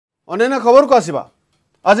अन्य खबर को आसिबा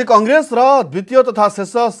आज कांग्रेस द्वितीय तथा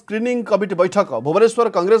शेष स्क्रीनिंग कमिटी बैठक भुवनेश्वर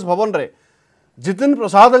कांग्रेस भवन रे जितिन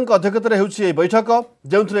प्रसाद अध्यक्षतार होउछि बैठक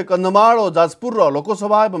जो कंधमाल और जाजपुर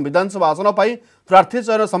लोकसभा और विधानसभा आसन पर प्रार्थी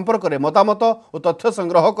चयन संपर्क में मतामत और तथ्य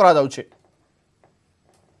संग्रह करा जाउछि।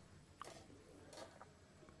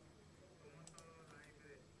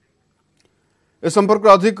 ए संपर्क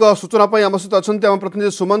अधिक सूचना आम सहित अच्छा आम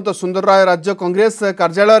प्रतिनिधि सुमंत सुंदर राय राज्य कांग्रेस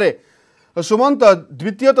कार्यालय। सुमंत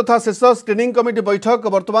द्वितीय तथा शेष स्क्रीनिंग कमिटी बैठक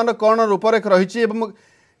वर्तमान कौन रूपरेख रही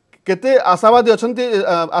केते आशावादी अच्छा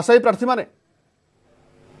आशायी प्रार्थी माने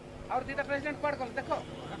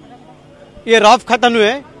ये रफ खाता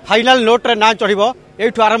नुहे फाइनाल नोट रे ना चढ़ो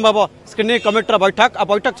ये आरंभ हम स्क्रीनिंग कमिटी बैठक आ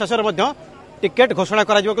बैठक शेष टिकेट घोषणा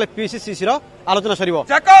करा पीसीसी आलोचना सर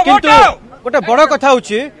किंतु गोटे बड़ कथा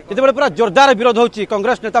होते पूरा जोरदार विरोध होची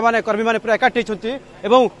कांग्रेस नेता माने कर्मी माने पूरा एकाठी होती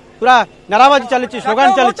पूरा नाराबाजी चली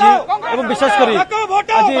स्लोगान चली विशेषकर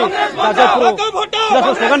आज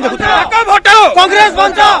स्लोगान कांग्रेस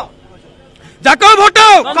बचाओ जाको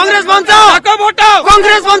भोटाओ कांग्रेस बचाओ जाको भोटाओ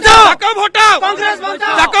कांग्रेस बचाओ जाको भोटाओ कांग्रेस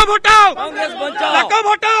बचाओ जाको भोटाओ कांग्रेस बचाओ जाको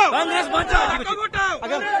भोटाओ कांग्रेस बचाओ जाको भोटाओ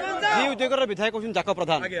जी उद्योगर विधायक होछन जाको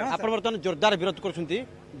प्रधान आपण वर्तमान जोरदार विरोध करछुंती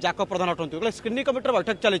जाको प्रधान अटंतु स्क्रीनिंग कमिटी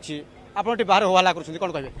बैठक चली आपण बाहर होवाला करछुंती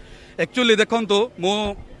कोन कहबे एक्चुअली देखंतु मो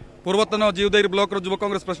पूर्वतन जीवदेई ब्लॉक युवा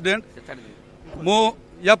कांग्रेस प्रेसिडेंट मो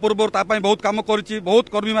या पूर्व बहुत काम करिछि बहुत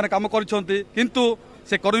कर्मी माने काम करिसंती किंतु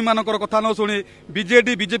से कर्मी मानकर कथा न शुणी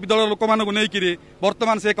बीजेडी बीजेपी दल लोक मान नहीं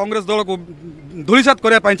बर्तमान से कांग्रेस दल को धूलिसात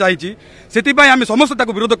करने चाहिए से आम समस्त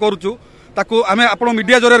विरोध करुचु आम आप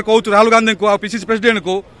मीडिया जरिए कहूँ राहुल गांधी को पीसीसी प्रेसिडेंट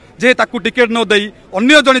को जे ताकू टिकेट न दे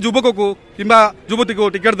अन्य जड़े युवक को कि युवती को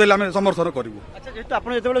टिकेट देले आम समर्थन करूँ। अच्छा जेहेतु आप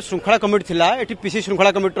जो श्रृंखला कमिटी थी ये पीसी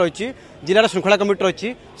श्रृंखला कमिटी रही जिलार श्रृंखला कमिटी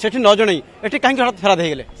रही से न जन ये कहीं हठात फेराद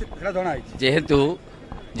हो जेहेतु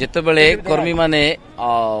जितेबले कर्मी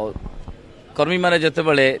माने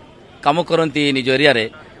जितेबले काम करती निज एरिया रे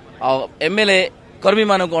एमएलए कर्मी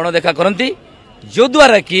मान को अणदेखा करती जो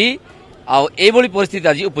द्वारा कि एभली परिस्थिति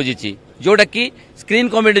आज उपजी जोटा कि स्क्रीन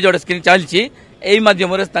कमिटी जो स्क्रीन चलती यही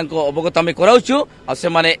मध्यम अवगत आम कराऊँ से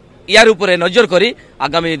यार ऊपर नजर करी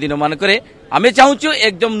आगामी दिन मानक आम चाहूँ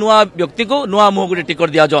एकदम नुआ व्यक्ति को नुआ मुह गोटे टिकट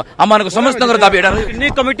दि जाओ आम समस्त दाबी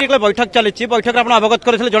कमिटी बैठक चली बैठक अवगत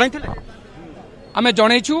कर आम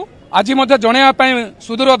जनईचु आज जनवाई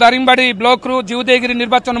सुदूर दारिंगबाड़ी ब्लॉक रु जीवदेगिरी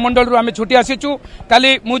निर्वाचन मंडल रु आम छुट्टी आसीचु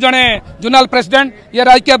काली मु जने जोनाल प्रेसिडेंट ये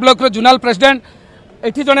रायकिया ब्लॉक रो जोनाल प्रेसिडेंट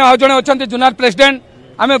एठी जने आ जने अछंती जोनाल प्रेसिडेंट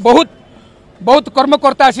आम बहुत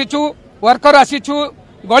कर्मकर्ता आसीचु वर्कर आसीचु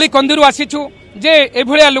गली कंदीरु आसीचु जे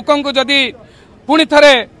एभलिया लोकंको जदी पुणी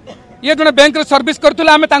थरे ये जने बैंक रे सर्विस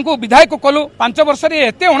करथुला आम तांको विधायक कलु 5 वर्ष रे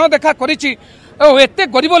एते अणदेखा करिछि ओ एते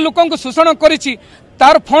गरीब लोकंको शोषण करिछि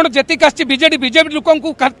तार फंड जेतिक आछि बीजेडी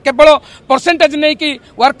लोकंको केवल परसेंटेज नै कि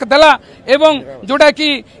वर्क देला एवं जोडा कि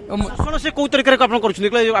शोषण से को तरीका रे आपण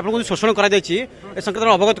करछुनी आपण शोषण करा जायछि ए संकेत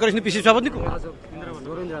अवगत करछिन पीसी सभापति को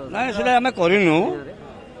ना सेला हमें करिनु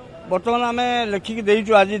वर्तमान हमें लिखिक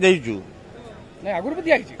देइछु आज देइछु नै आगुर भी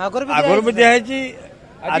दियाछि आगुर भी दियाछि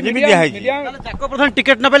आज भी दियाछि जाको प्रधान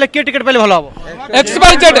टिकट न पेले के टिकट पेले भलो हो एक्स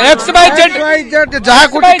वाई जेड जहा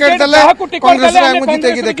को टिकट देले कांग्रेस रे हम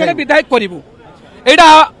जीते कि देखे विधायक करिवु एडा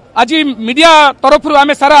आज मीडिया तरफ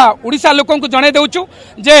आम सारा ओडिशा लोक जन देचु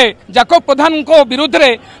जे जाकोब प्रधान को विरुद्ध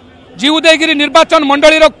रे जीवदेगिरी निर्वाचन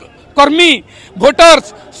मंडली कर्मी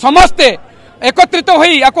भोटर्स समस्ते एकत्रित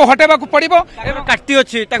होई याको हटेबा को पड़िबो काटी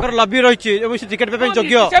अछि ताकर लॉबी रहिछि एबो से टिकट पे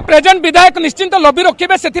योग्य से प्रेजेंट विधायक निश्चिंत लॉबी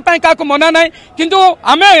रखिबे सेति पय का को मना नै किंतु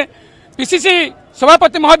आमे पीसीसी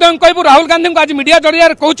सभापति महोदय कहबू राहुल गांधी को आज मीडिया जरिया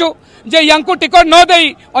कहूछु जे यांको टिकट न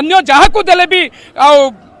देई अन्य जहा को देले भी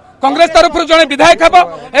कांग्रेस तरफ जड़े विधायक हम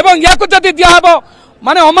एवं या जदि दिया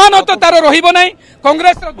माने अमानत तार रहिबो नै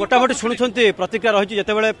कांग्रेस गोटाबटी शुणुछंती प्रतिक्रिया रही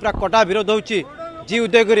जेतेबेले पूरा कटा विरोध होउची जी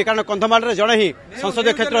उदयगिरी कारण कंधमाल रे जड़े ही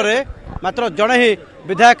संसदीय क्षेत्र रे मात्र जड़े ही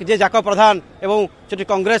विधायक जे जाको प्रधान एवं सेठी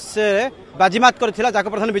कांग्रेस से बाजीमात करथिला जाको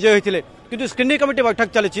प्रधान विजय होइथिले किंतु स्क्रीनिंग कमिटी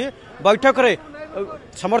बैठक चली बैठक रे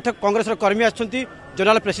समर्थक कांग्रेस कर्मी आछंती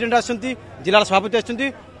जोनाल प्रेसिडेंट आछंती जिला सभापति आछंती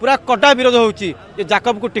पूरा कटा विरोध होउची जे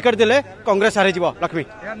जाकब को टिकट देले कांग्रेस हारि जीव लक्ष्मी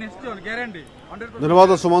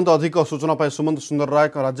धन्यवाद सुमंत अधिक सूचना पाए सुमंत सुंदर राय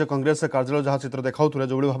राज्य कांग्रेस कार्यालय जहाँ चित्र देखाउथुले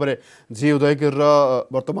जो भाव में जी उदयगिर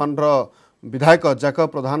वर्तमान विधायक जाकब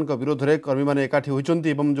प्रधान विरोध में कर्मी मैंने एकाठी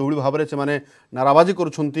होती जो भाव में से नाराबाजी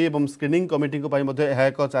करुँच स्क्रीनिंग कमिटी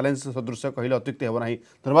एक चैलेंज सदृश कहले अत्युक्ति हेब ना।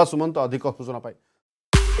 धन्यवाद सुमंत अधिक सूचना पाए।